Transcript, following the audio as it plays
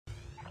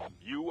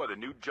You are the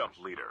new jump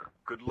leader.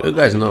 Good You luck.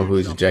 guys know who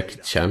is Jackie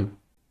Chan?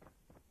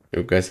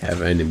 You guys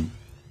have any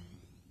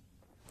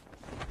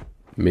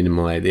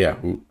minimal idea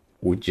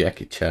who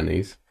Jackie Chan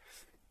is?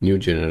 New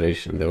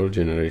generation, the old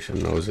generation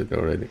knows it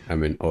already. I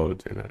mean,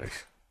 old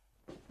generation.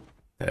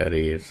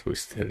 30 years, we're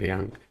still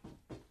young.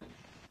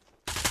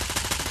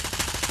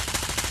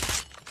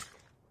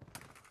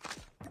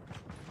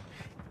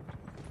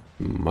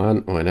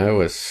 Man, when I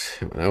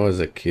was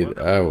a kid,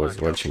 I was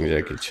watching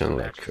Jackie Chan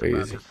like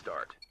crazy.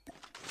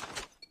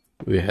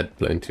 We had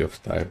plenty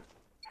of time.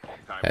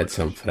 Had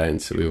some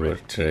friends, we were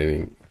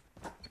training.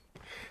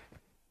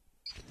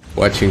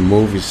 Watching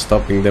movies,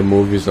 stopping the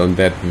movies on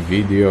that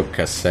video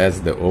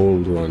cassette, the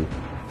old one.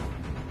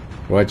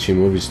 Watching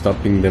movies,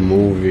 stopping the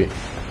movie,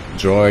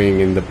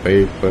 drawing in the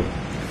paper.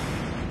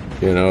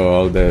 You know,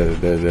 all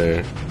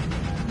the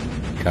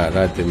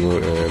karate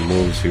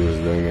moves he was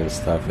doing and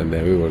stuff, and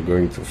then we were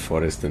going to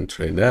forest and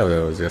train. That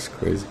was just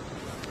crazy.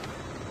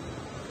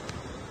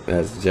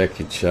 That's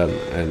Jackie Chan,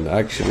 and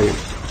actually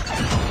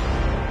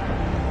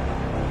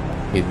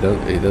he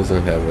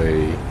doesn't have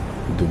a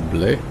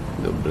double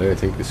I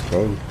think it's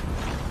called.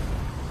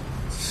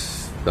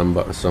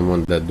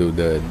 Someone that do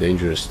the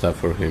dangerous stuff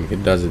for him. He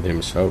does it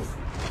himself.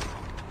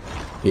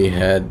 He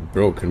had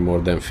broken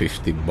more than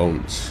 50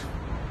 bones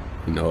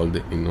in all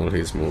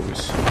his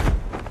movies.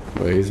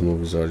 But his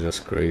movies are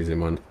just crazy,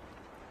 man.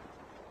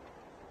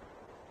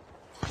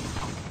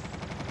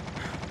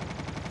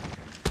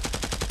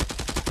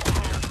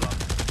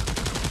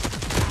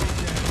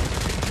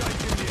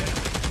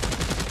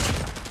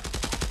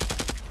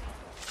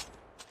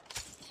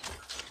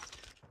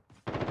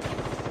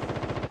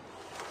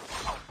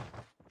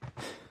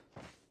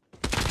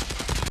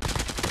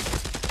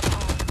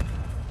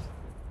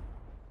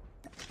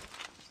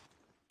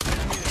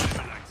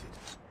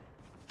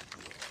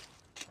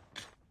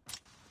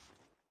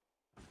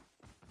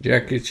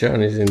 Jackie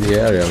Chan is in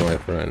the area, my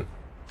friend.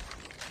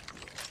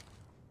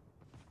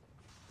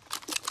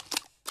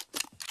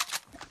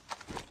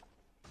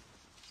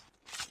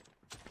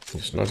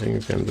 There's nothing you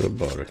can do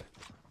about it.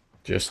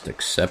 Just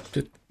accept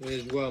it.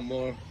 There's one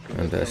more.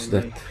 And that's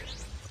that.